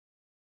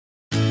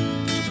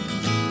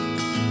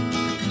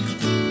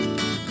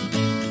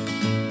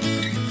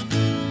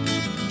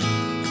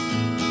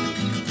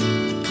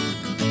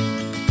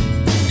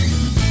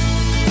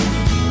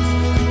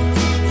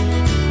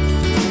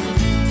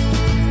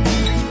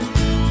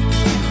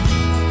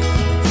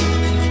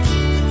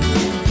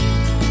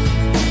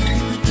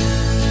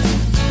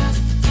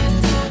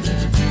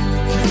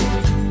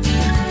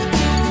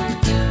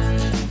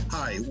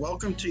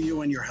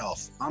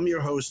I'm your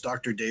host,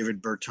 Dr.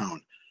 David Bertone.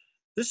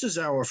 This is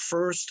our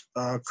first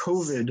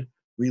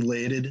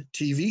COVID-related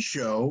TV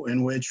show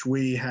in which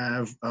we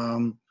have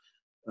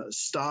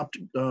stopped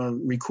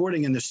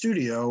recording in the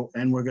studio,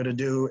 and we're going to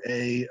do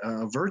a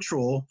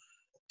virtual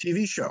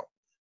TV show.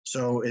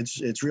 So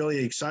it's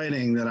really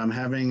exciting that I'm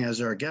having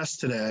as our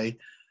guest today,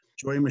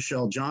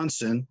 Joy-Michele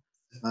Johnson.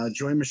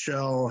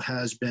 Joy-Michele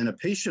has been a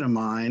patient of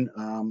mine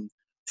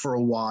for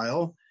a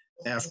while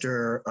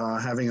after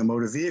having a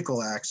motor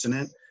vehicle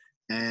accident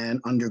and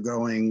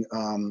undergoing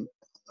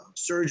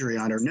surgery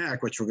on her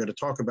neck, which we're going to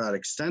talk about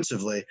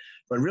extensively.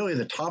 But really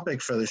the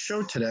topic for the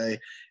show today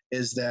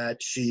is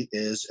that she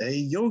is a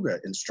yoga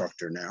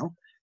instructor now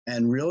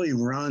and really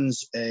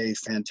runs a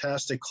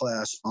fantastic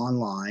class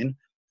online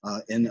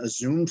in a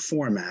Zoom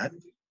format.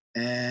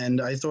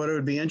 And I thought it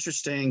would be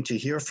interesting to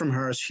hear from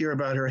her, hear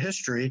about her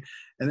history,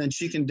 and then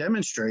she can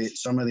demonstrate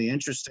some of the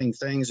interesting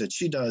things that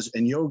she does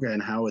in yoga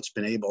and how it's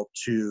been able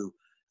to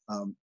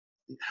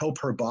help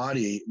her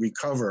body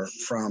recover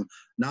from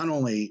not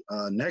only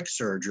neck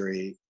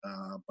surgery,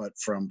 but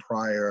from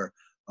prior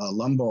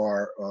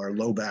lumbar or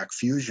low back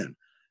fusion.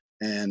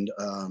 And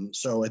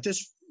so at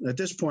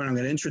this point, I'm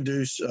going to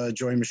introduce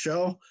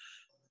Joy-Michele.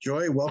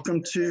 Joy,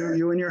 welcome to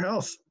You and Your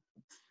Health.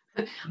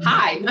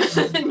 Hi,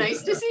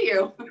 nice to see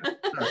you.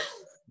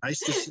 Nice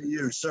to see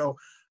you. So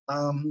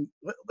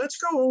let's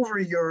go over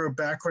your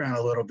background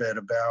a little bit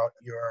about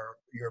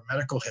your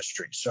medical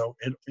history. So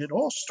it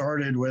all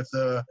started with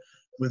a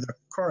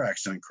car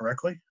accident, correct?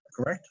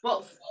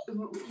 Well,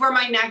 for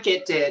my neck,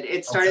 it did.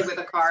 It started with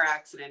a car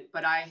accident,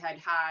 but I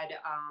had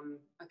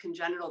a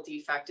congenital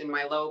defect in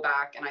my low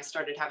back, and I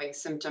started having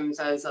symptoms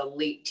as a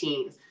late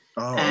teen.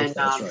 Oh, and,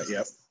 that's right.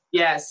 Yep.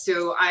 Yeah,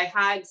 so I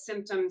had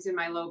symptoms in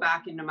my low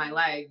back into my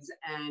legs,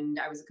 and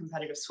I was a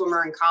competitive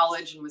swimmer in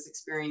college and was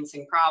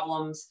experiencing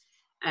problems.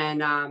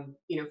 And,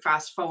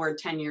 fast forward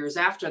 10 years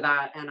after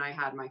that, and I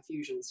had my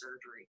fusion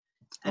surgery.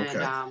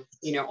 And,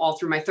 all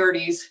through my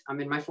 30s,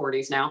 I'm in my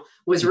 40s now,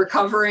 was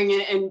recovering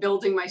and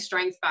building my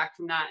strength back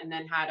from that, and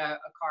then had a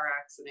car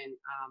accident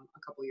a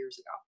couple years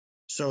ago.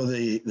 So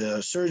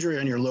the surgery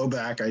on your low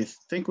back, I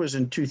think, was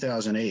in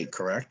 2008,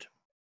 correct?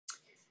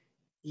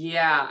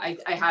 Yeah,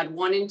 I had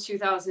one in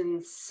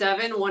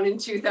 2007, one in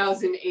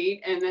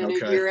 2008, and then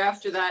a year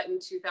after that, in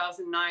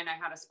 2009,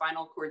 I had a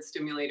spinal cord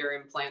stimulator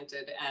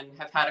implanted and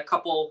have had a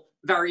couple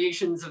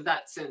variations of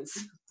that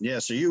since. Yeah,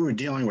 so you were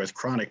dealing with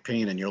chronic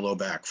pain in your low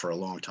back for a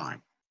long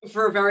time.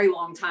 For a very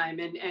long time,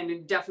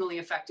 and definitely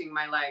affecting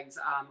my legs.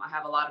 I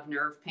have a lot of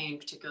nerve pain,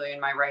 particularly in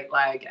my right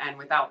leg, and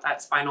without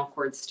that spinal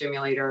cord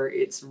stimulator,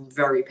 it's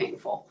very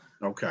painful.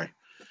 Okay.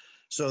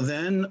 So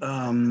then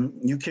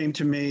you came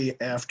to me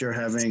after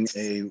having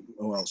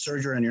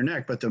surgery on your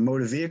neck, but the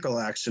motor vehicle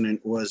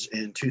accident was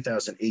in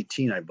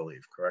 2018, I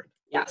believe, correct?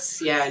 Yes.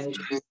 Yeah.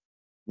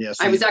 Yes.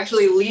 I was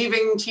actually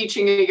leaving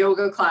teaching a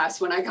yoga class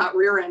when I got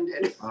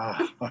rear-ended.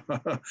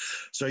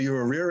 So you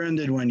were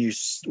rear-ended when you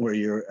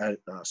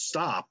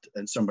stopped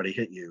and somebody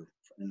hit you.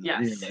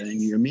 Yes. And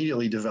you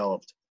immediately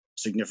developed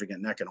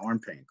significant neck and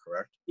arm pain,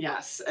 correct?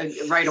 Yes.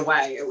 Right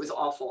away. It was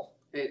awful.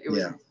 It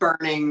was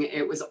burning.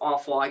 It was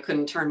awful. I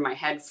couldn't turn my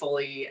head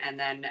fully. And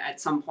then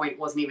at some point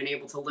wasn't even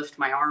able to lift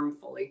my arm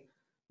fully.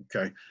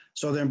 Okay.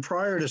 So then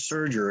prior to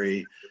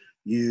surgery,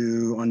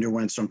 you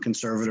underwent some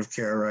conservative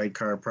care, right?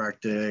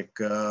 Chiropractic,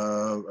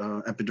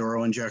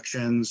 epidural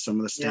injections, some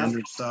of the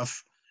standard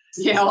stuff.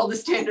 Yeah, all the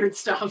standard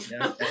stuff.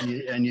 Yeah.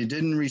 And you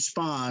didn't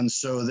respond.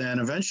 So then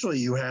eventually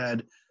you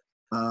had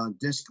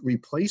disc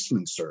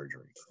replacement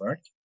surgery,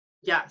 correct?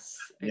 Yes.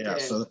 I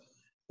did. So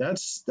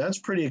that's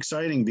pretty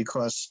exciting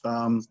because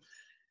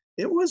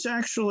it was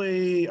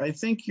actually, I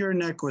think your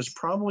neck was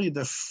probably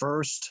the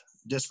first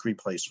disc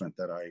replacement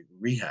that I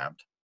rehabbed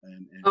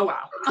and oh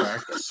wow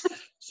practice.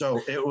 So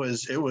it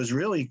was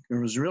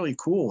really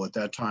cool at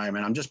that time.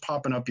 And I'm just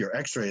popping up your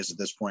x-rays at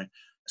this point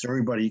so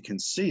everybody can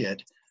see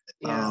it.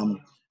 Yeah.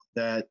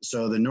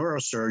 So the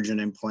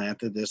neurosurgeon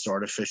implanted this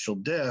artificial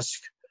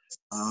disc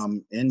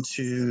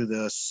into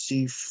the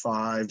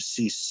C5,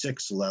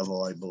 C6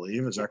 level, I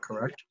believe. Is that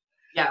correct?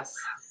 Yes.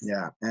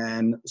 Yeah.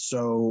 And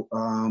so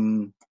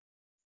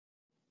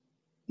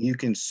you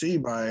can see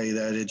by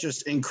that it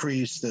just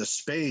increased the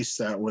space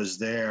that was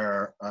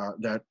there,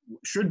 that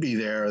should be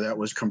there, that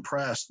was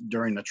compressed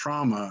during the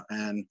trauma.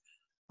 And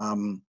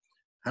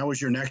how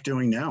is your neck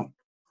doing now?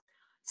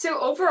 So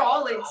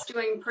overall, it's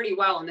doing pretty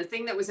well. And the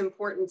thing that was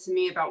important to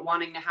me about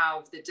wanting to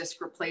have the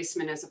disc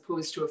replacement as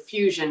opposed to a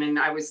fusion, and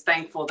I was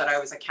thankful that I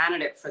was a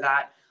candidate for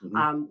that,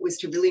 was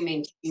to really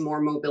maintain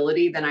more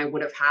mobility than I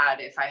would have had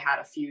if I had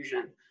a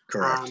fusion.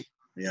 Correct.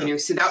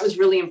 So that was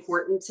really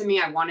important to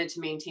me. I wanted to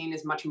maintain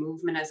as much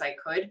movement as I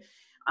could.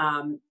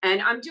 And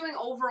I'm doing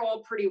overall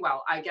pretty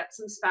well. I get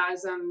some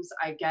spasms.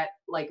 I get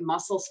like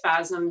muscle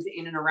spasms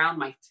in and around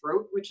my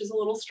throat, which is a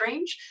little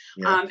strange.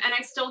 And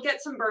I still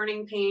get some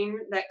burning pain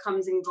that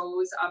comes and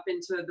goes up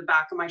into the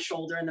back of my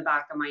shoulder and the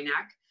back of my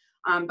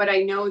neck. But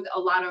I know a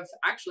lot of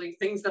actually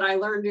things that I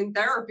learned in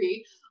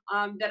therapy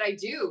that I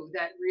do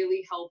that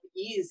really help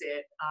ease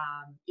it,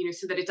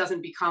 so that it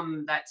doesn't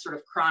become that sort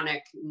of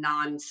chronic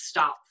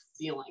nonstop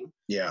feeling.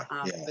 Yeah,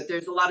 yeah. But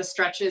there's a lot of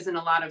stretches and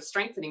a lot of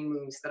strengthening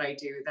moves that I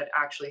do that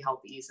actually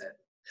help ease it.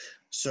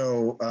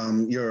 So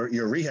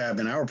your rehab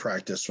in our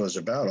practice was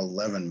about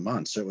 11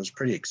 months. It was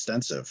pretty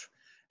extensive.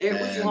 It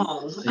was And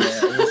long.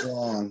 yeah, it was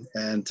long.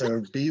 And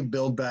to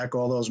build back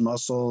all those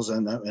muscles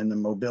and the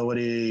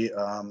mobility.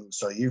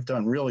 So you've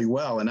done really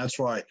well. And that's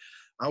why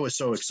I was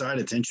so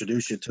excited to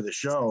introduce you to the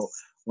show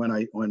when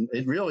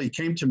it really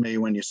came to me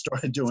when you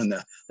started doing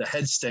the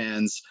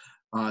headstands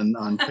on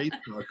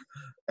Facebook.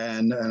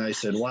 And I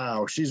said,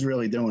 wow, she's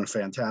really doing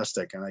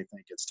fantastic. And I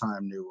think it's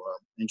time to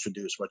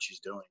introduce what she's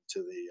doing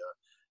to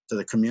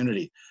the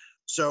community.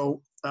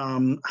 So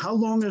how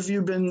long have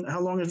you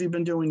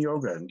been doing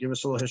yoga? And give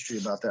us a little history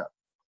about that.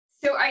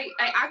 So I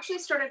actually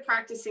started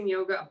practicing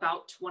yoga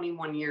about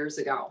 21 years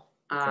ago.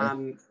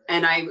 Okay.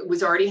 And I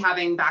was already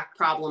having back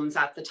problems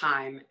at the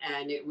time,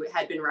 and it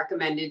had been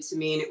recommended to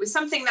me, and it was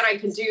something that I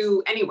could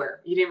do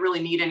anywhere. You didn't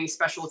really need any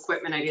special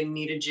equipment. I didn't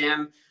need a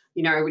gym.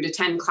 I would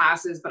attend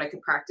classes, but I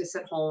could practice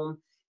at home.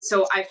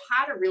 So I've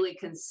had a really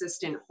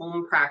consistent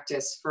home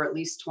practice for at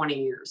least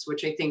 20 years,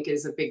 which I think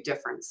is a big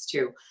difference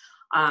too.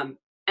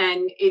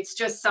 And it's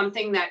just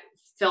something that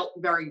felt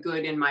very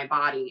good in my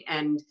body.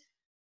 And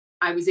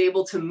I was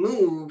able to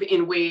move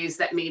in ways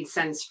that made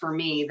sense for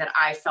me, that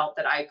I felt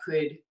that I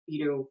could,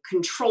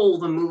 control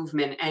the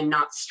movement and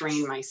not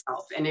strain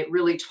myself. And it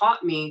really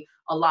taught me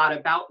a lot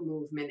about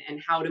movement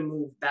and how to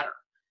move better,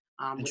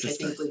 which I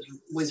think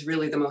was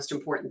really the most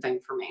important thing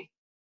for me.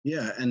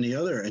 Yeah, and the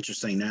other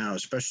interesting now,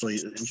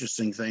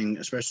 interesting thing,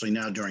 especially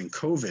now during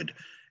COVID,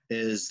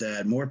 is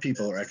that more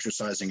people are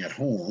exercising at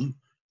home,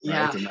 right?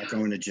 Yeah. They're not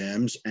going to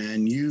gyms,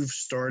 and you've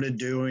started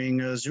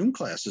doing Zoom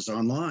classes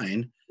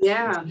online,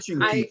 Yeah. teaching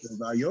people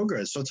about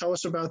yoga. So tell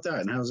us about that,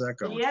 and how's that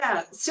going?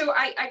 Yeah. So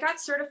I got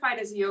certified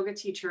as a yoga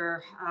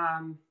teacher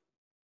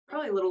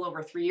probably a little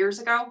over 3 years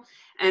ago.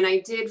 And I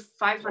did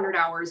 500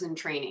 hours in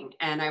training,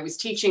 and I was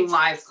teaching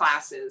live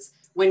classes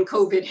when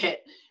COVID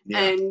hit. Yeah.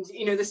 And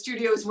the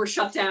studios were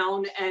shut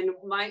down, and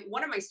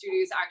one of my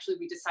studios, actually,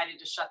 we decided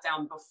to shut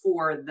down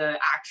before the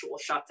actual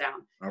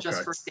shutdown,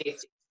 just for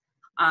safety.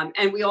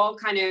 And we all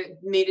kind of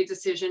made a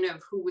decision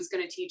of who was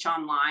going to teach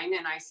online.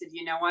 And I said,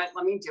 you know what,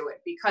 let me do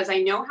it, because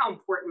I know how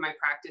important my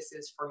practice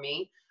is for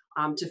me,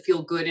 to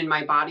feel good in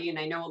my body. And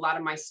I know a lot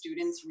of my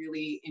students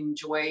really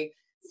enjoy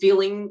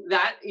feeling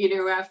that,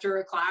 after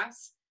a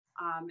class.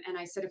 And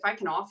I said, if I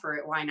can offer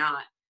it, why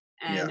not?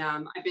 And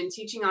I've been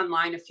teaching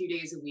online a few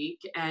days a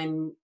week,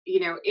 and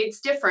it's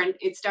different.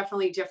 It's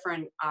definitely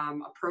different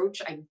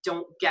approach. I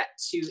don't get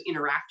to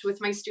interact with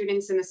my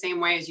students in the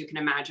same way, as you can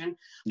imagine.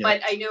 Yeah.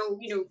 But I know,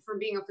 from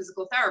being a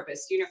physical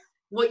therapist,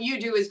 what you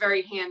do is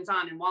very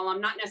hands-on. And while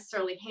I'm not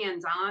necessarily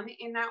hands-on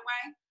in that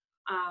way,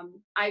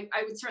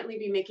 I would certainly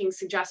be making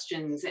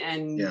suggestions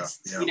and,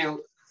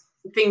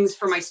 things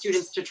for my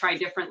students to try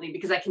differently,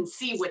 because I can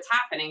see what's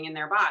happening in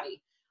their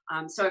body.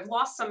 So I've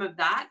lost some of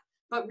that.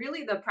 But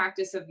really, the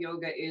practice of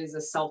yoga is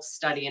a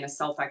self-study and a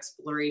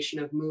self-exploration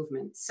of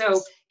movement.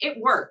 So it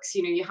works.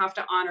 You have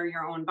to honor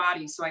your own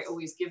body. So I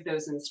always give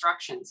those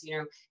instructions.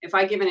 If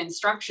I give an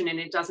instruction and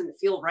it doesn't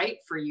feel right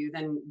for you,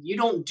 then you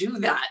don't do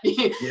that.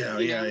 You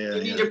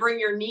need to bring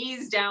your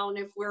knees down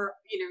if we're,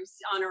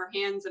 on our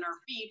hands and our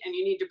feet, and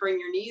you need to bring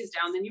your knees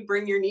down, then you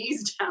bring your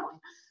knees down.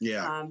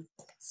 Yeah.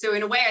 So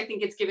in a way, I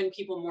think it's given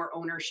people more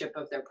ownership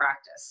of their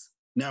practice.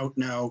 Now,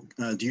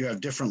 do you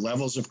have different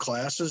levels of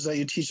classes that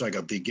you teach? Like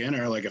a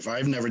beginner, like if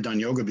I've never done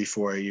yoga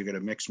before, you're going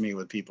to mix me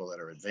with people that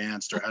are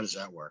advanced, or how does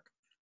that work?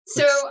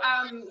 So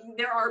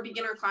there are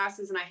beginner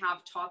classes, and I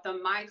have taught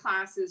them. My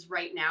classes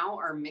right now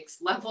are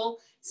mixed level.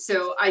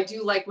 So I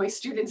do like my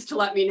students to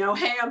let me know,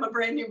 hey, I'm a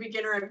brand new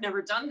beginner. I've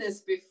never done this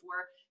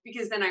before,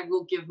 because then I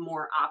will give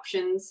more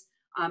options.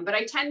 But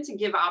I tend to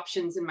give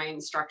options in my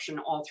instruction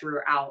all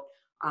throughout.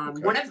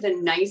 One of the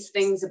nice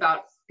things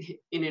about,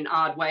 in an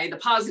odd way, the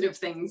positive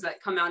things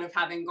that come out of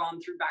having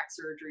gone through back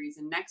surgeries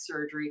and neck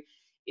surgery,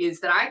 is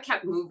that I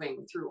kept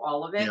moving through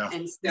all of it. Yeah.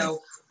 And so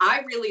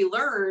I really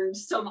learned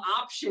some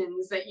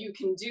options that you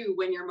can do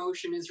when your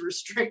motion is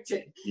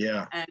restricted.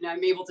 Yeah. And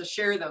I'm able to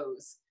share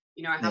those.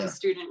 I have a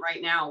student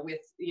right now with,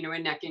 a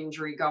neck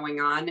injury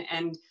going on,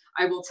 and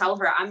I will tell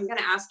her, I'm going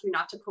to ask you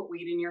not to put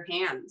weight in your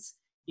hands.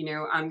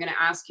 I'm going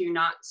to ask you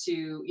not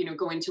to,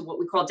 go into what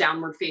we call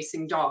downward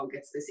facing dog.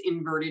 It's this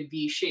inverted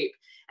V shape.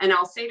 And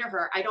I'll say to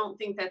her, I don't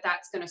think that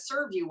that's going to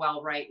serve you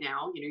well right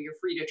now. You're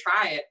free to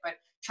try it, but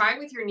try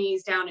with your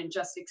knees down and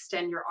just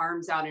extend your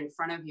arms out in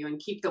front of you and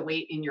keep the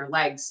weight in your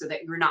legs so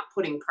that you're not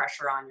putting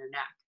pressure on your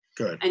neck.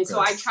 Good. And so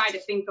I try to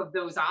think of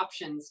those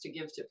options to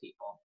give to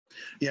people.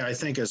 Yeah, I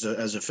think as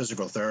a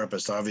physical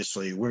therapist,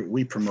 obviously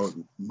we promote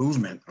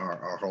movement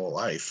our whole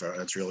life.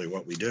 That's really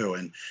what we do.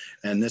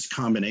 And this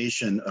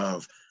combination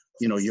of,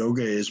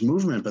 yoga is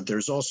movement, but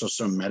there's also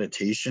some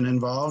meditation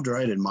involved,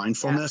 right? And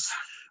mindfulness,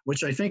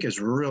 which I think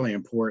is really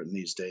important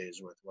these days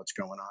with what's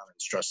going on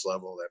and stress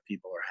level that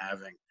people are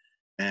having.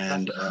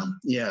 And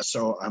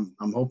so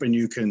I'm hoping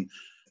you can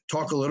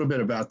talk a little bit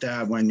about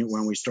that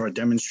when we start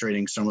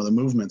demonstrating some of the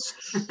movements.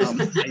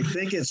 I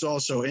think it's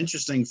also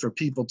interesting for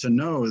people to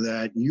know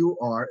that you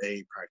are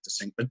a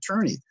practicing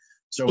attorney.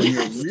 So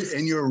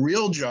in your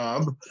real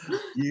job,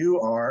 you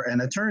are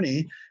an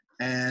attorney.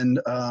 And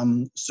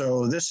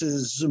so this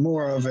is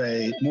more of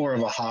a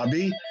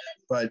hobby,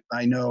 but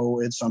I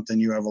know it's something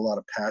you have a lot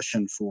of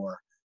passion for,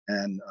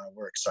 and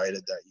we're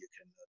excited that you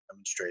can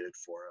demonstrate it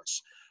for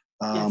us.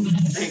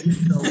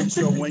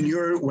 So when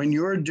you're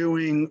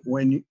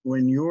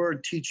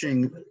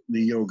teaching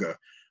the yoga,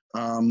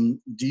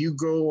 do you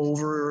go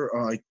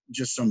over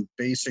just some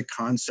basic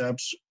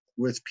concepts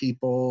with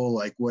people,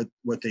 like what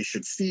they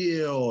should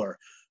feel, or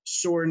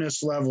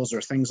soreness levels,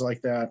 or things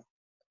like that?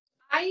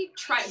 I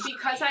try,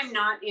 because I'm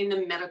not in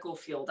the medical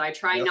field, I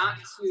try not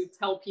to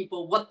tell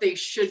people what they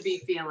should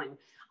be feeling.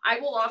 I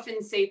will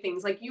often say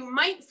things like, you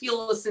might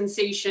feel a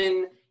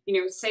sensation,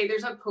 say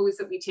there's a pose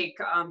that we take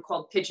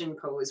called pigeon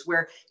pose,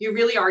 where you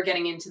really are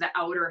getting into the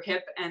outer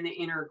hip and the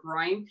inner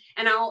groin.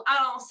 And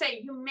I'll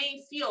say, you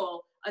may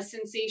feel a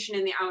sensation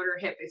in the outer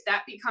hip. If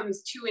that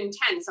becomes too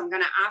intense, I'm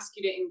going to ask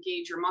you to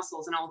engage your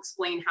muscles, and I'll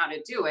explain how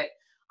to do it.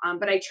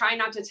 But I try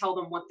not to tell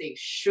them what they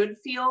should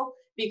feel,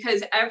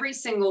 because every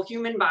single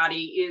human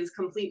body is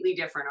completely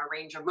different. Our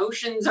range of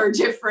motions are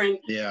different.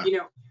 Yeah.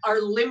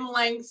 Our limb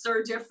lengths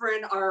are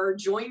different. Our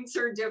joints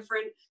are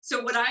different.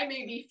 So what I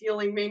may be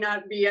feeling may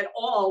not be at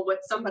all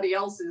what somebody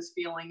else is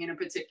feeling in a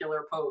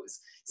particular pose.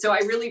 So I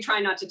really try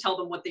not to tell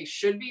them what they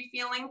should be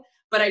feeling,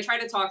 but I try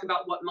to talk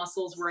about what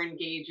muscles we're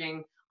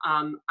engaging.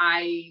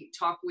 I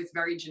talk with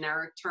very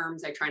generic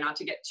terms. I try not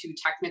to get too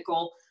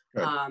technical.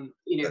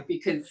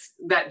 Because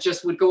that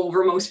just would go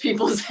over most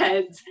people's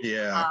heads.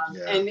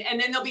 And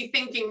then they'll be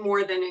thinking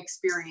more than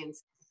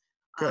experience.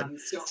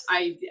 So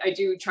I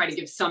do try to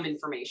give some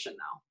information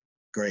though.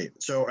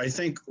 Great. So I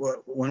think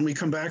when we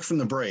come back from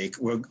the break,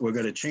 we're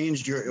going to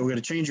change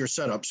your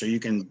setup so you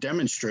can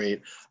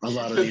demonstrate a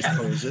lot of these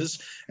poses,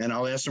 and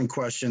I'll ask some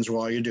questions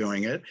while you're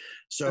doing it.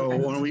 So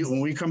when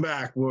we come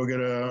back, we're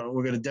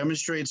gonna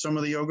demonstrate some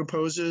of the yoga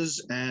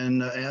poses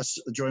and ask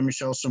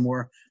Joy-Michele some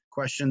more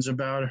questions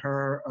about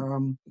her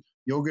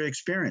yoga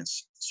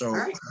experience. So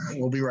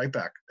we'll be right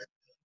back.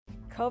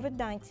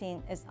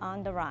 COVID-19 is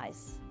on the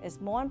rise. It's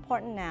more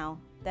important now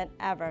than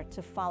ever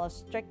to follow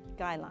strict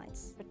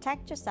guidelines.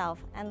 Protect yourself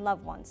and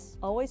loved ones.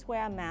 Always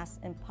wear a mask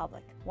in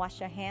public. Wash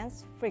your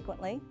hands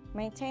frequently.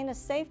 Maintain a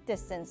safe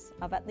distance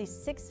of at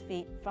least 6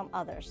 feet from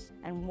others,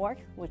 and work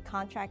with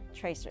contact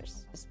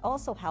tracers. It's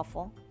also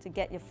helpful to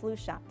get your flu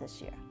shot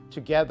this year.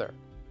 Together,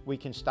 we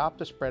can stop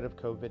the spread of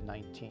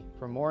COVID-19.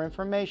 For more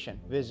information,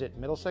 visit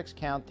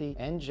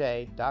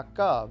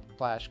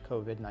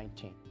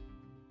middlesexcountynj.gov/COVID-19.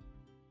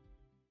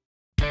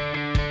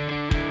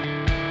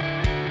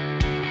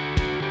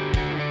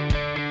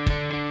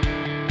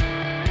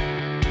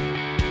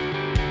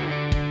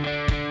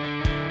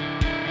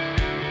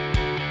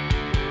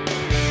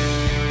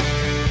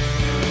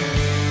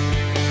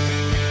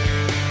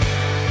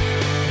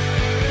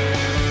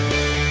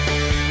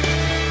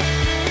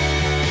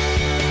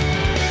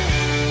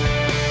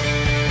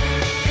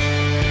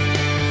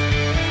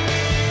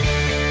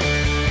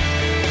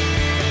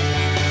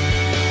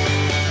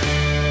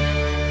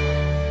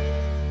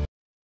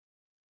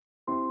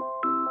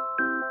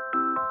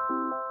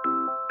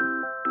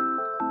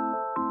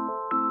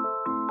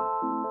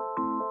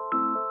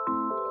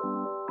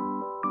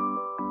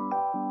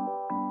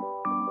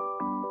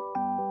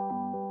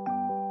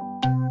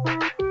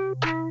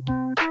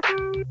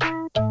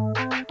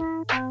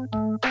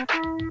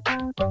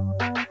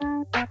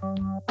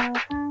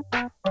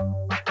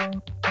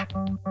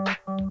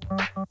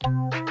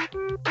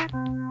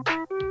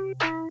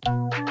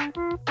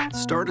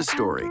 Start a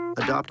story.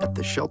 Adopt at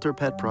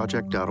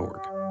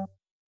theshelterpetproject.org.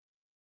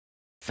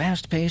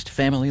 Fast-paced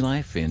family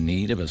life in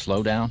need of a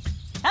slowdown?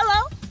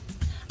 Hello,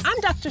 I'm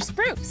Dr.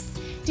 Spruce.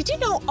 Did you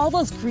know all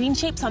those green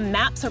shapes on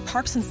maps are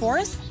parks and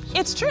forests?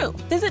 It's true.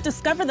 Visit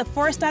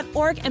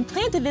discovertheforest.org and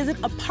plan to visit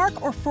a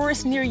park or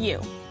forest near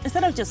you,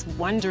 instead of just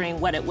wondering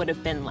what it would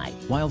have been like.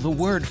 While the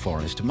word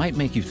forest might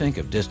make you think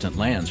of distant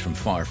lands from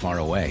far, far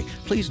away,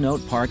 please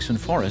note parks and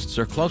forests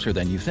are closer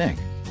than you think,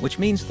 which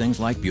means things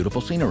like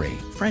beautiful scenery,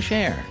 fresh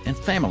air, and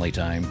family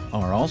time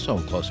are also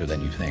closer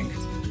than you think.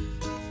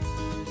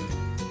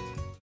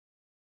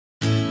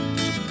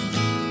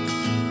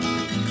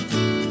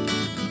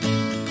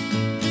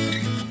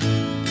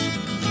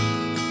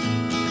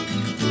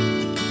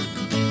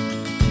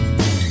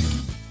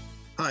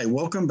 Hi,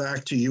 welcome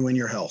back to You and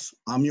Your Health.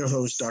 I'm your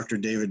host, Dr.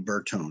 David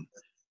Bertone.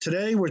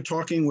 Today, we're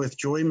talking with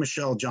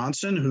Joy-Michele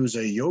Johnson, who's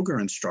a yoga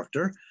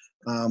instructor,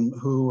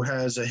 who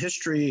has a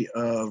history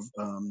of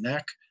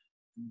neck,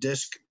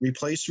 disc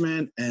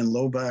replacement, and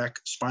low back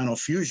spinal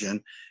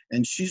fusion.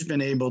 And she's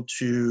been able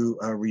to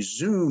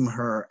resume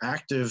her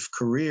active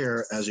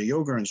career as a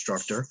yoga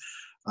instructor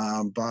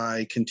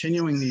by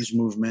continuing these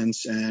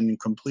movements and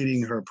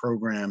completing her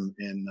program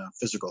in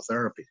physical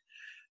therapy.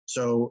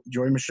 So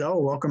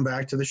Joy-Michele, welcome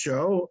back to the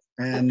show.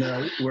 And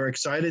we're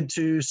excited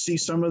to see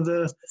some of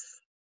the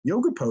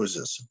yoga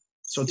poses.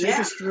 So take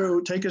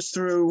us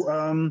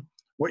through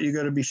what you're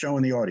going to be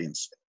showing the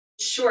audience.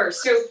 Sure.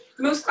 So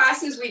most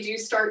classes we do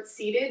start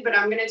seated, but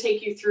I'm going to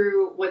take you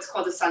through what's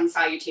called a sun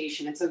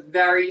salutation. It's a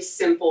very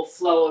simple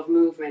flow of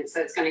movements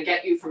that's going to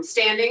get you from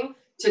standing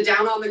to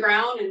down on the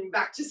ground and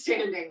back to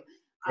standing.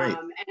 And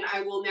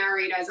I will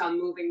narrate as I'm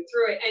moving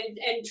through it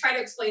and try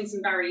to explain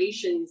some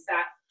variations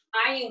that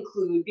I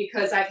include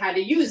because I've had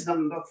to use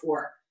them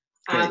before.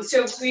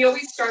 So we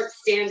always start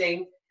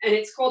standing, and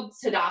it's called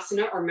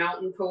Tadasana or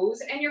mountain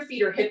pose, and your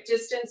feet are hip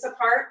distance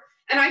apart.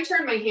 And I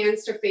turn my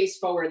hands to face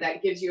forward.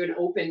 That gives you an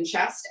open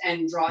chest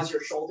and draws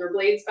your shoulder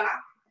blades back.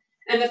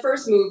 And the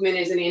first movement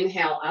is an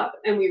inhale up,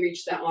 and we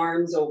reach the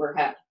arms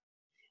overhead.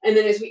 And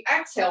then as we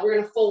exhale, we're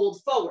going to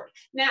fold forward.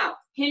 Now,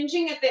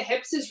 hinging at the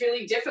hips is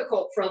really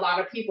difficult for a lot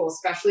of people,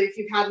 especially if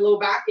you've had low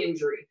back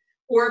injury,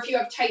 or if you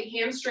have tight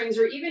hamstrings,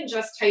 or even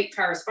just tight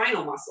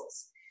paraspinal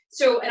muscles.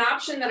 So an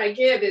option that I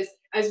give is,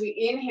 as we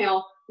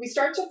inhale, we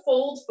start to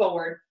fold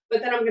forward,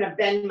 but then I'm going to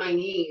bend my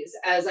knees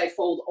as I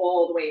fold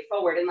all the way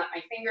forward and let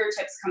my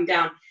fingertips come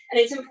down.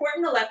 And it's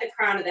important to let the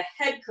crown of the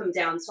head come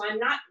down, so I'm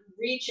not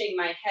reaching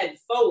my head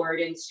forward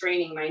and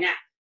straining my neck.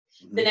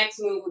 The next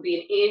move would be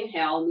an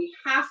inhale, and we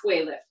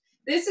halfway lift.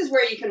 This is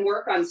where you can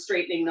work on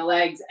straightening the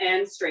legs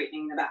and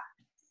straightening the back.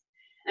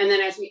 And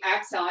then as we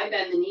exhale, I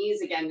bend the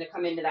knees again to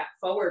come into that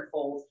forward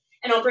fold.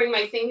 And I'll bring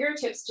my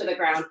fingertips to the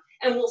ground,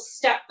 and we'll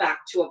step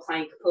back to a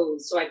plank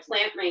pose. So I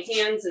plant my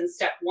hands and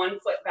step one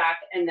foot back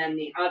and then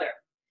the other.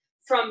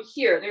 From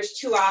here, there's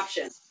two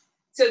options.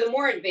 So the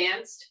more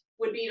advanced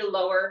would be to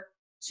lower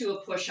to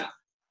a push-up.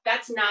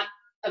 That's not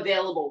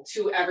available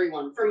to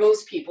everyone. For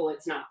most people,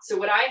 it's not. So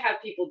what I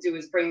have people do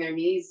is bring their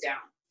knees down.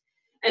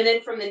 And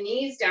then from the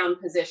knees down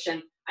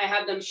position, I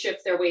have them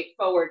shift their weight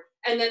forward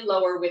and then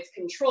lower with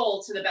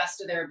control to the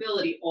best of their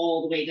ability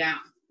all the way down.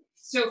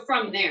 So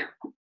from there,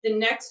 the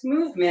next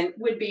movement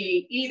would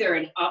be either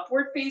an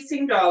upward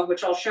facing dog,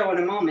 which I'll show in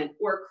a moment,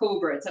 or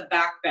cobra. It's a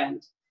back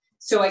bend.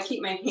 So I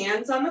keep my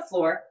hands on the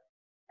floor,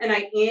 and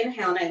I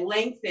inhale and I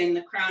lengthen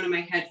the crown of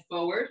my head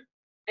forward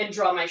and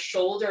draw my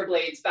shoulder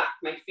blades back.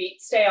 My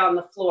feet stay on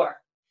the floor.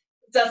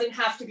 It doesn't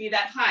have to be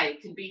that high.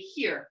 It could be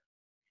here.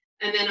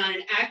 And then on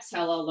an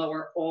exhale, I'll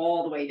lower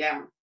all the way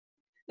down.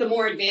 The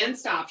more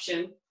advanced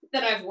option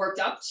that I've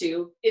worked up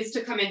to is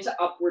to come into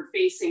upward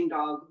facing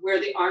dog, where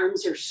the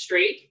arms are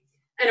straight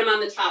and I'm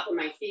on the top of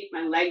my feet.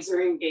 My legs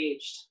are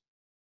engaged.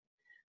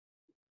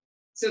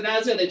 So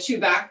those are the two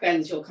back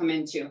bends you'll come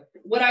into.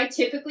 What I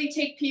typically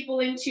take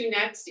people into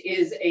next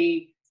is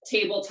a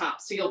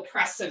tabletop. So you'll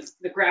press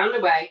the ground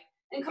away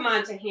and come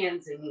onto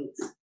hands and knees.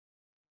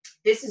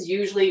 This is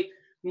usually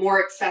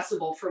more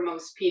accessible for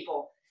most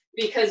people,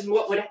 because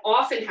what would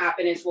often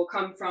happen is we'll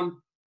come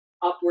from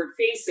upward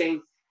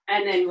facing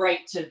and then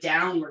right to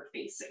downward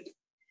facing.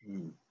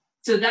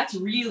 So that's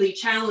really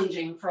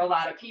challenging for a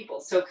lot of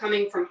people. So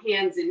coming from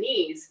hands and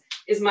knees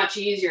is much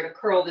easier to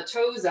curl the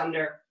toes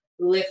under,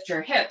 lift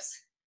your hips,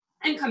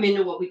 and come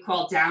into what we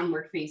call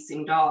downward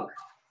facing dog.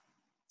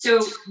 So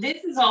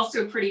this is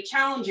also pretty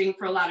challenging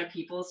for a lot of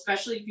people,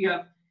 especially if you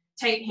have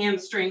tight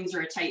hamstrings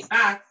or a tight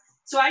back.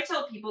 So I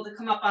tell people to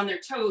come up on their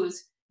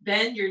toes,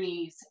 bend your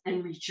knees,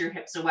 and reach your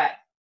hips away.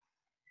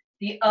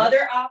 The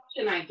other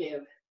option I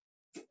give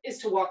is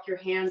to walk your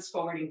hands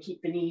forward and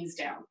keep the knees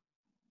down.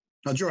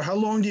 Now, Joe, how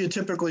long do you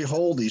typically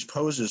hold these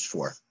poses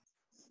for?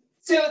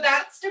 So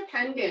that's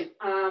dependent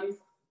on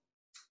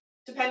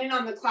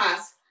the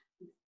class.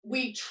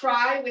 We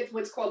try with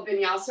what's called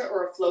vinyasa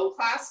or a flow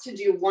class to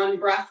do one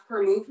breath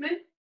per movement,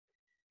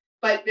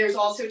 but there's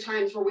also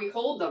times where we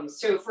hold them.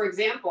 So for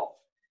example,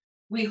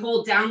 we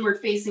hold downward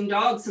facing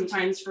dog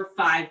sometimes for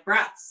 5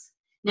 breaths.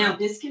 Now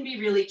this can be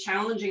really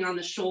challenging on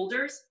the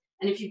shoulders.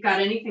 And if you've got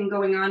anything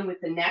going on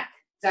with the neck,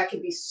 that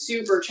can be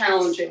super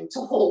challenging to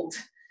hold.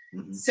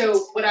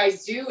 So what I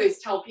do is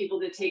tell people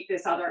to take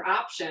this other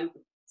option,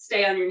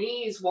 stay on your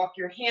knees, walk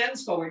your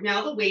hands forward.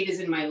 Now the weight is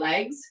in my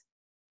legs,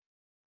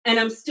 and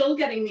I'm still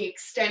getting the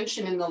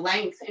extension and the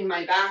length in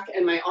my back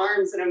and my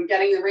arms, and I'm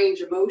getting the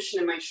range of motion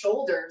in my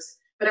shoulders,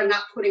 but I'm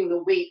not putting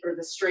the weight or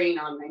the strain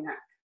on my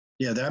neck.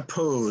 Yeah, that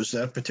pose,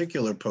 that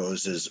particular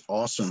pose is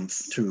awesome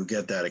to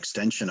get that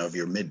extension of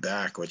your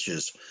mid-back, which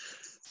is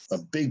a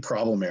big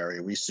problem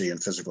area we see in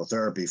physical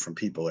therapy from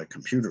people at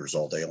computers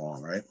all day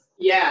long, right?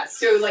 Yeah,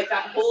 so like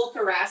that whole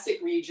thoracic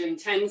region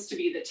tends to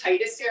be the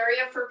tightest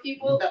area for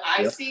people that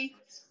I see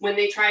when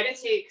they try to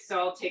take, so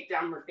I'll take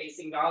downward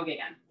facing dog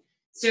again.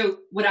 So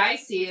what I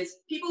see is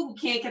people who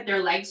can't get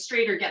their legs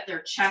straight or get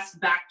their chest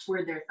back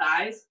toward their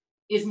thighs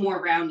is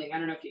more rounding. I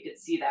don't know if you could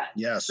see that.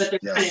 Yes. But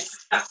they're kind of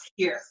stuck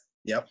here.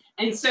 Yep.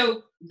 And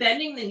so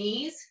bending the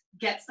knees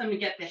gets them to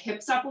get the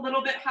hips up a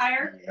little bit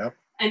higher. Yep.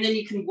 And then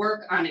you can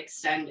work on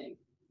extending.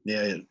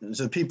 Yeah,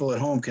 so people at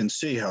home can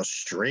see how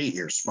straight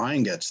your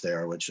spine gets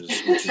there, which is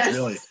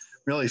really,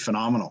 really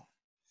phenomenal.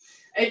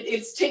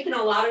 It's taken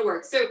a lot of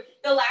work. So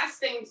the last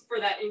thing for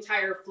that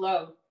entire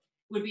flow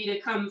would be to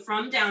come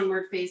from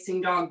downward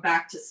facing dog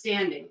back to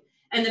standing.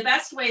 And the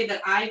best way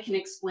that I can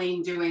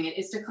explain doing it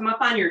is to come up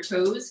on your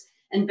toes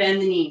and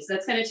bend the knees.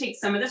 That's going to take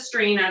some of the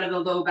strain out of the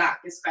low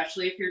back,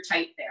 especially if you're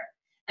tight there.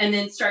 and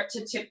then start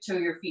to tiptoe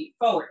your feet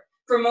forward.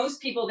 For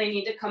most people, they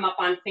need to come up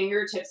on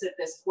fingertips at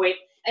this point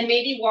and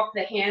maybe walk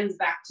the hands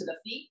back to the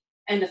feet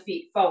and the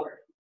feet forward.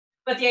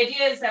 But the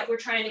idea is that we're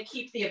trying to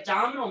keep the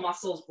abdominal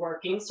muscles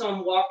working. So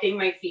I'm walking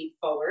my feet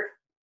forward,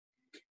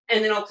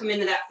 and then I'll come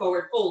into that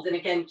forward fold, and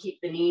again, keep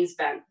the knees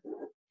bent.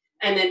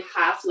 And then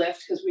half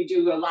lift, because we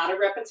do a lot of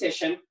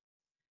repetition,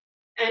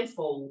 and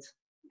fold.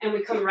 And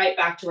we come right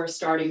back to our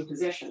starting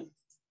position.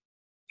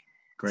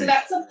 Great. So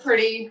that's a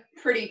pretty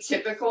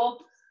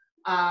typical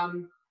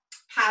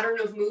pattern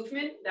of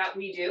movement that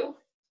we do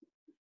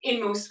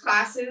in most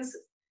classes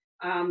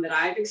that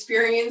I've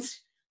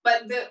experienced.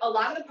 But a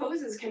lot of the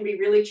poses can be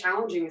really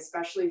challenging,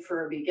 especially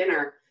for a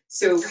beginner.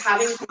 So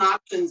having some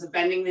options of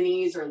bending the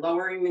knees or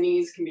lowering the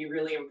knees can be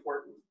really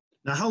important.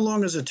 Now, how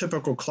long is a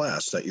typical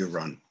class that you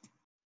run?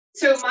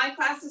 So my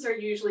classes are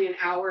usually an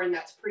hour, and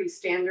that's pretty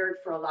standard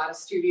for a lot of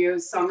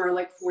studios. Some are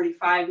like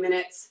 45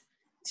 minutes.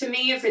 To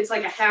me, if it's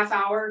like a half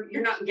hour,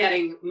 you're not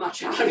getting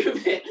much out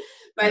of it.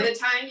 By the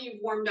time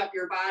you've warmed up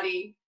your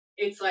body,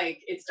 it's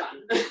like, it's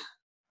done.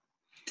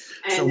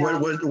 And, so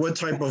what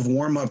type of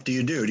warm-up do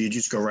you do? Do you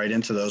just go right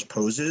into those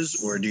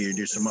poses, or do you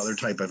do some other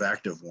type of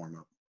active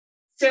warm-up?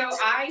 So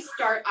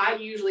I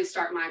usually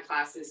start my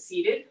classes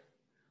seated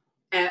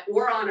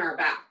or on our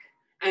back,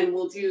 and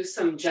we'll do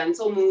some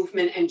gentle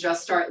movement and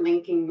just start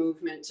linking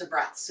movement to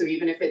breath. So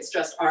even if it's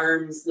just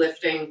arms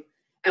lifting,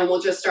 and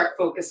we'll just start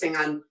focusing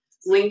on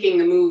linking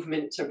the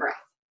movement to breath.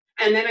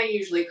 And then I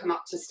usually come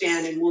up to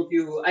stand, and we'll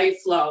do a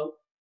flow.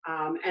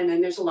 And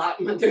then there's a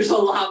lot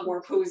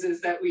more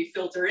poses that we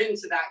filter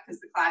into that, because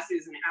the class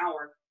is an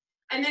hour.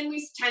 And then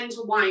we tend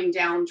to wind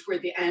down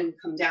toward the end,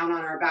 come down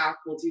on our back.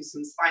 We'll do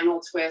some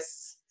spinal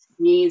twists,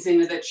 knees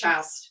into the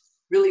chest,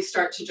 really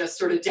start to just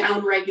sort of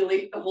down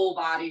regulate the whole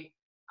body.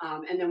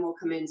 And then we'll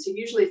come into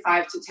usually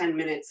 5 to 10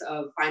 minutes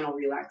of final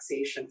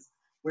relaxation,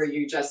 where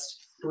you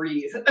just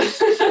breathe.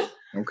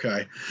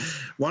 Okay.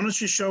 Why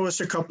don't you show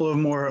us a couple of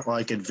more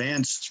like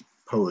advanced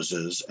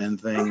poses and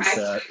things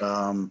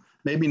that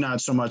maybe not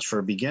so much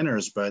for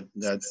beginners, but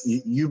that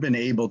you've been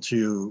able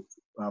to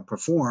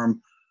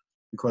perform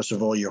because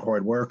of all your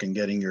hard work and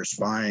getting your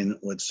spine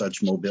with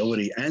such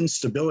mobility and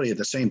stability at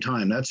the same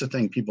time. That's the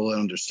thing people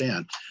don't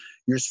understand.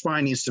 Your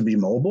spine needs to be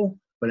mobile,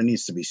 but it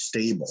needs to be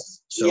stable.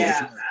 So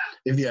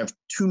if you have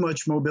too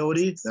much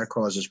mobility, that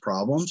causes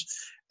problems.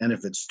 And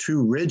if it's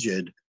too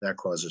rigid, that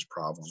causes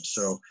problems.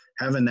 So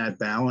having that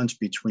balance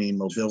between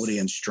mobility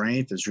and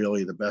strength is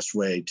really the best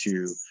way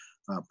to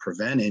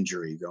prevent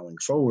injury going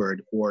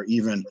forward, or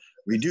even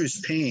reduce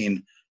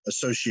pain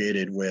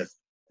associated with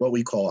what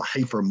we call a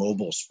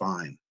hypermobile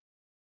spine.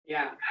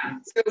 Yeah.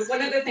 So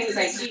one of the things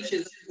I teach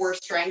is a core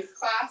strength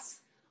class,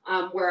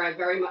 where I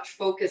very much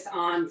focus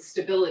on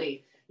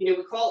stability. You know,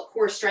 we call it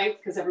core strength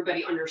because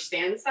everybody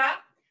understands that.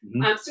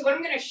 Mm-hmm. So what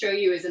I'm going to show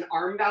you is an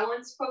arm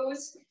balance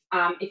pose.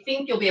 I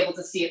think you'll be able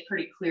to see it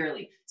pretty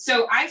clearly.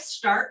 So I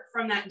start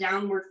from that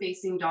downward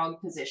facing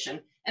dog position,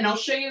 and I'll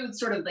show you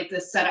sort of like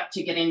the setup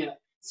to get into it.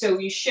 So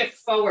you shift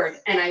forward,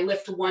 and I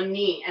lift one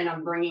knee, and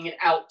I'm bringing it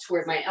out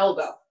toward my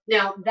elbow.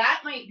 Now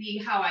that might be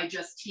how I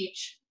just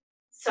teach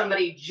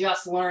somebody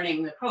just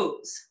learning the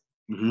pose.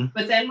 Mm-hmm.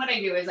 But then what I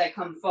do is I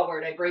come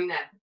forward, I bring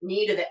that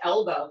knee to the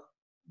elbow,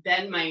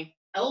 bend my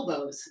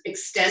elbows,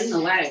 extend the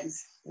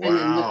legs, and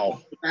then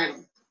lift the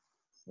ground.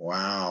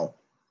 Wow.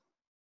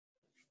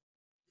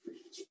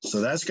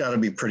 So that's got to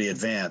be pretty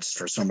advanced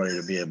for somebody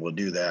to be able to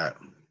do that.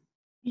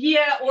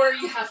 Yeah, or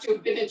you have to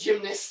have been a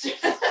gymnast.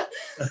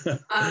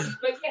 But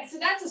yeah, so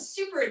that's a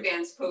super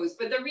advanced pose.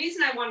 But the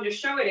reason I wanted to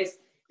show it is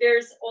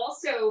there's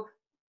also,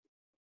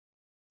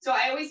 so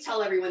I always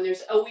tell everyone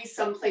there's always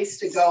some place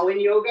to go in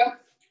yoga.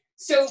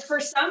 So for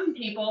some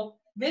people,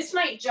 this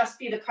might just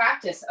be the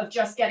practice of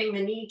just getting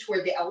the knee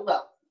toward the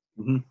elbow.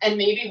 Mm-hmm. And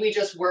maybe we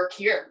just work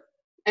here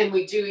and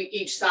we do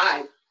each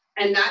side.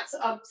 And that's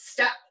a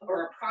step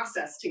or a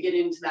process to get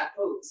into that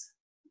pose.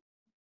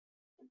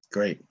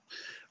 Great.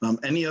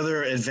 Any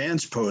other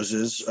advanced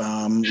poses?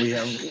 We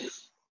have,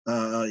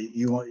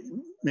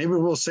 maybe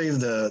we'll save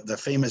the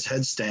famous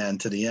headstand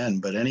to the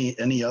end, but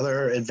any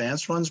other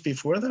advanced ones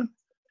before then?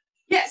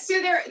 Yeah,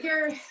 so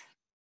they're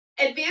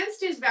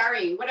advanced is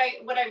varying. What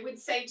I would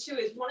say too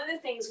is one of the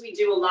things we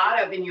do a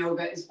lot of in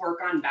yoga is work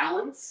on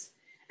balance.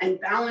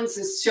 And balance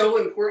is so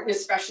important,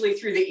 especially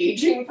through the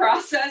aging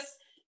process,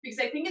 because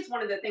I think it's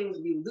one of the things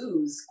we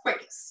lose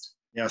quickest.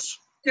 Yes.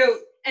 So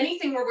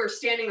anything where we're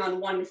standing on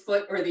one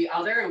foot or the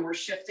other and we're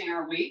shifting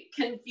our weight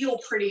can feel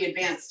pretty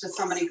advanced to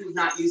somebody who's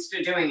not used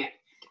to doing it.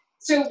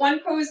 So one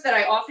pose that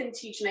I often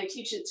teach, and I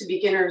teach it to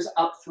beginners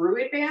up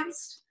through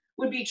advanced,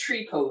 would be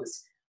tree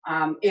pose.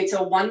 It's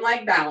a one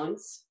leg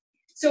balance.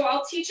 So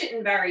I'll teach it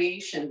in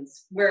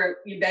variations where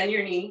you bend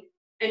your knee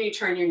and you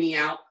turn your knee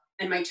out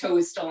and my toe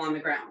is still on the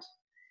ground.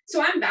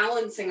 So I'm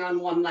balancing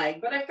on one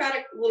leg, but I've got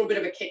a little bit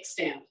of a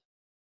kickstand.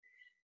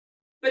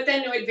 But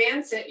then to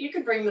advance it, you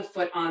could bring the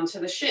foot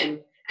onto the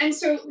shin. And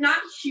so not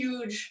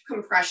huge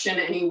compression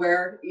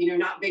anywhere,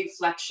 not big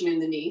flexion in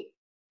the knee.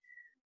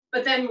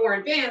 But then more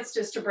advanced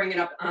is to bring it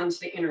up onto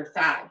the inner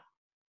thigh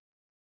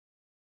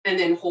and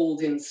then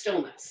hold in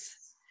stillness.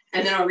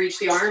 And then I'll reach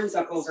the arms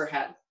up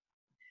overhead.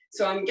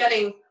 So I'm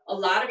getting a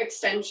lot of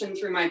extension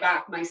through my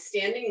back. My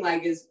standing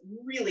leg is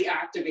really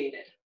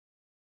activated.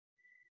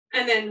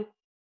 And then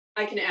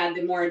I can add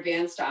the more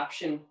advanced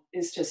option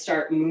is to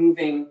start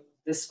moving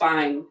the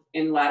spine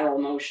in lateral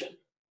motion.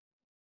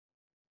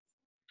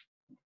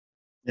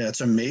 Yeah,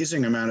 it's an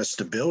amazing amount of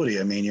stability.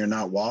 I mean, you're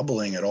not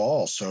wobbling at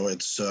all. So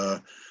it's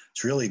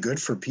really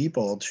good for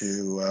people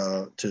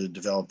to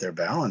develop their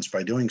balance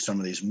by doing some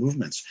of these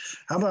movements.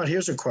 How about,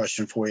 here's a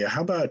question for you.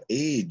 How about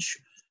age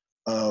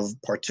of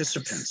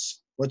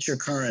participants? What's your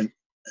current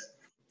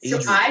age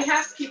range? So I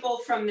have people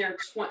from their,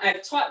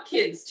 I've taught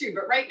kids too,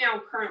 but right now,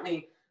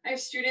 currently, I have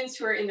students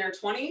who are in their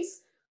 20s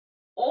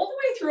all the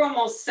way through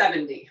almost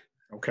 70.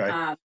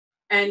 Okay.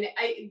 And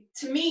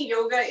to me,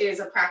 yoga is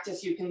a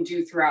practice you can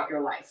do throughout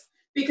your life.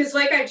 Because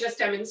like I just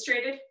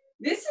demonstrated,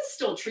 this is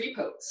still tree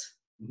pose.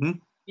 Mm-hmm.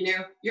 You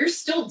know, you're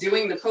still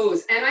doing the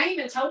pose. And I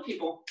even tell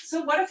people,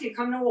 so what if you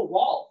come to a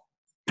wall?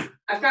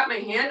 I've got my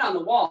hand on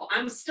the wall.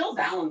 I'm still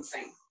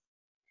balancing.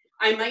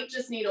 I might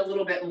just need a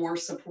little bit more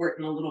support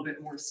and a little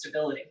bit more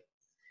stability.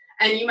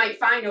 And you might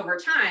find over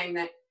time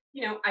that,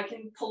 you know, I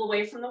can pull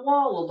away from the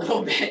wall a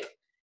little bit,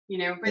 you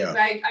know, but Yeah.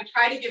 I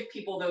try to give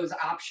people those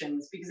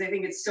options because I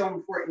think it's so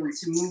important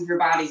to move your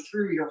body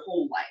through your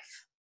whole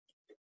life.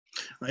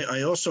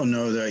 I also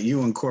know that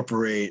you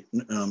incorporate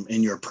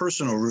in your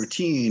personal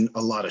routine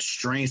a lot of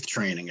strength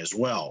training as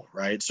well,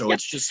 right? So Yep.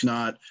 it's just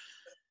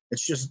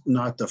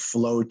not the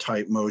flow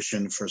type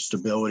motion for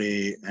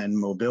stability and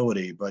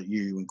mobility, but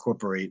you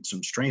incorporate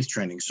some strength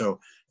training. So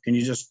can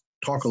you just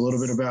talk a little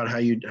bit about how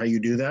you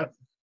do that?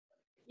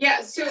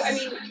 Yeah, so I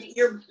mean,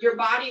 your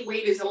body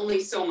weight is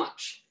only so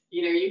much.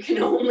 You know, you can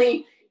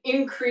only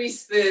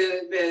increase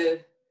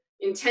the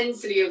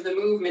intensity of the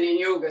movement in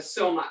yoga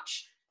so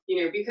much.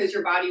 You know, because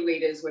your body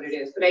weight is what it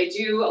is. But I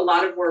do a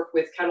lot of work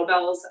with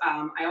kettlebells.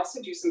 I also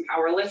do some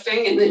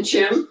powerlifting in the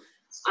gym.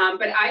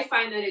 But I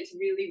find that it's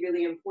really,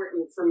 really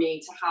important for me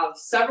to have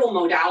several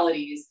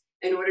modalities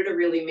in order to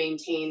really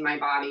maintain my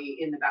body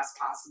in the best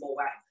possible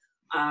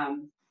way.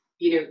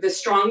 You know, the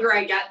stronger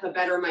I get, the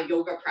better my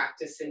yoga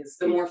practice is.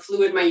 The more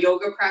fluid my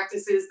yoga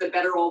practice is, the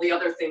better all the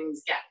other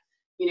things get.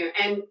 You know,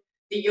 and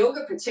the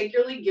yoga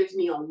particularly gives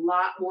me a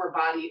lot more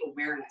body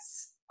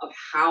awareness of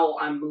how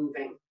I'm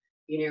moving.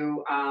 You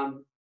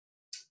know,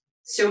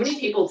 so many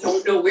people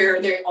don't know where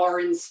they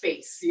are in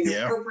space, you know,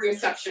 Yeah.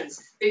 proprioception.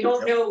 They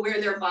don't know where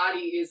their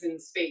body is in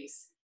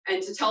space.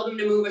 And to tell them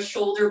to move a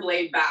shoulder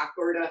blade back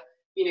or to,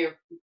 you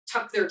know,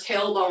 tuck their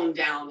tailbone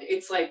down,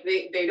 it's like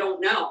they don't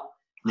know.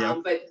 Yep.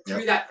 But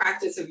through that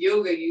practice of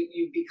yoga,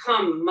 you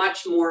become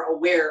much more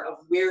aware of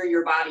where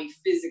your body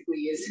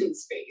physically is in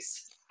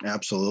space.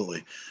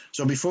 Absolutely.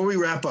 So before we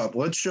wrap up,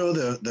 let's show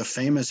the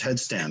famous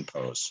headstand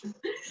pose.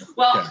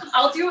 Well, Okay.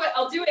 I'll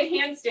do a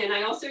handstand.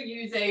 I also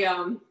use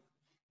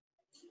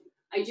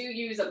I do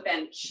use a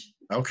bench.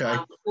 Okay.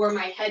 For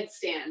my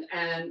headstand.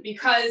 And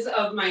because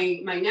of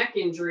my neck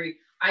injury,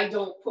 I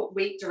don't put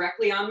weight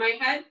directly on my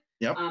head.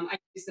 Yep. I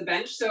use the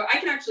bench. So I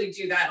can actually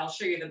do that. I'll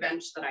show you the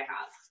bench that I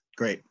have.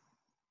 Great.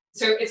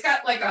 So it's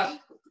got like a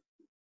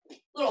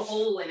little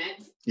hole in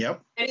it.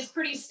 Yep. And it's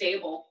pretty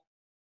stable.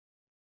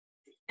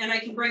 And I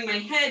can bring my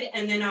head,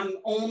 and then I'm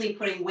only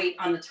putting weight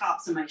on the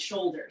tops of my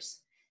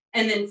shoulders.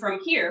 And then from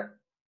here,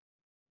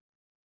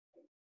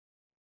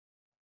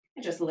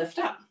 I just lift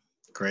up.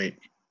 Great.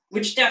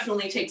 Which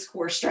definitely takes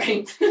core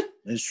strength.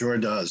 It sure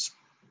does.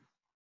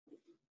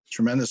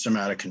 Tremendous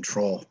amount of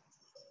control.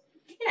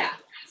 Yeah.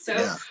 So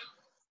yeah,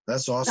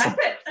 that's awesome.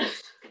 That's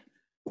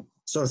it.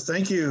 So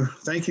thank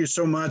you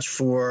so much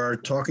for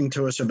talking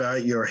to us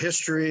about your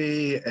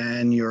history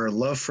and your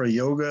love for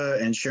yoga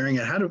and sharing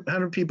it. How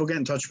do people get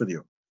in touch with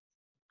you?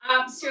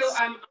 So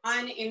I'm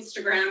on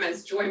Instagram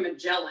as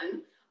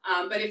Joy-Michele,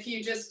 but if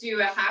you just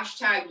do a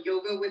hashtag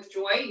yoga with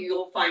joy,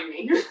 you'll find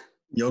me.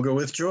 Yoga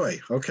with Joy.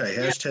 Okay.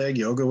 Hashtag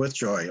Yoga with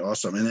Joy.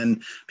 Awesome. And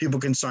then people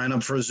can sign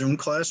up for a Zoom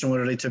class. And what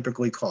do they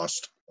typically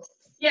cost?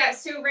 Yeah.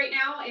 So right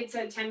now it's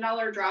a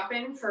 $10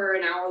 drop-in for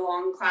an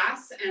hour-long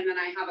class. And then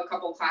I have a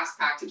couple class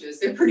packages.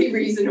 They're pretty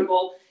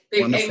reasonable.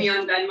 They Wonderful. pay me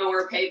on Venmo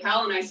or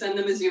PayPal, and I send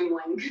them a Zoom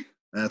link.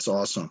 That's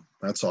awesome.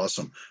 That's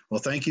awesome.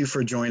 Well, thank you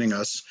for joining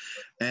us.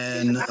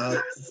 And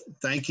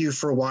thank you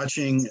for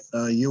watching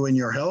You and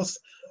Your Health.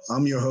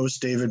 I'm your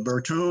host, David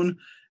Bertone.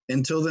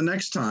 Until the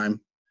next time,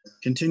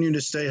 continue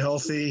to stay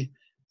healthy,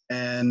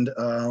 and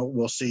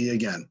we'll see you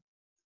again.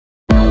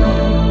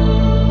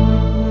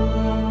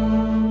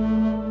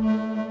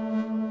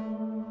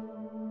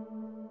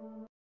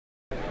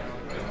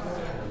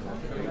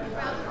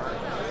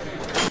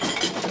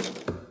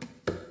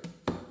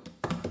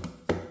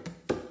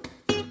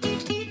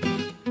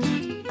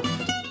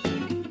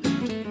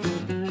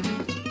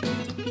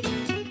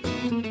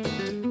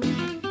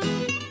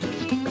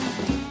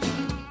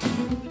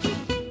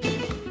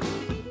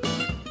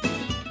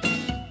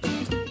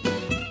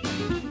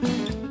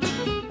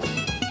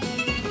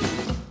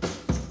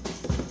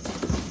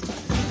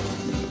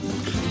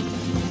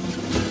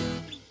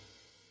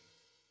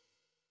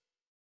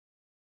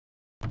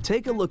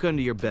 Take a look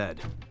under your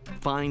bed.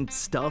 find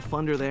stuff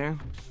under there?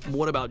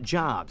 What about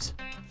jobs?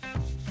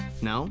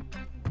 No?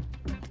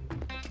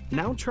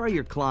 Now try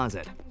your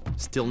closet.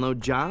 Still no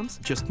jobs?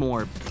 Just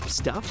more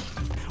stuff?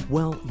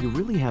 Well, you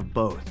really have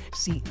both.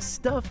 See,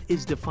 stuff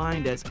is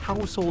defined as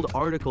household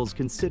articles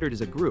considered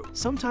as a group.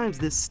 Sometimes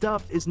this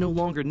stuff is no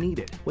longer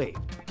needed. Wait,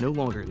 no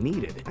longer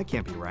needed? That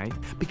can't be right.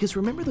 Because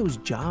remember those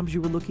jobs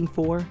you were looking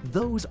for?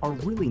 Those are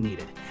really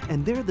needed,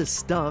 and they're the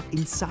stuff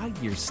inside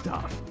your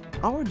stuff.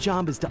 Our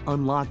job is to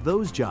unlock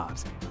those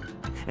jobs,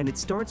 and it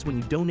starts when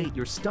you donate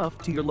your stuff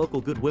to your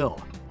local Goodwill.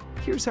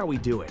 Here's how we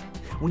do it.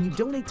 When you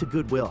donate to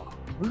Goodwill,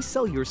 we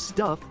sell your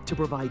stuff to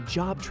provide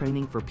job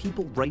training for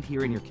people right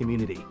here in your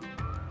community.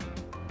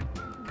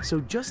 So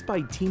just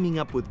by teaming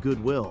up with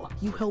Goodwill,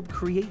 you help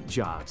create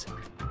jobs.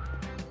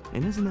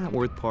 And isn't that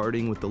worth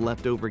parting with the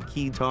leftover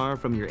keytar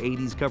from your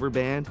 80s cover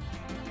band?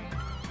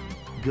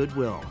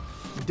 Goodwill.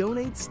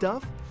 Donate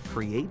stuff,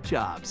 create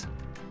jobs.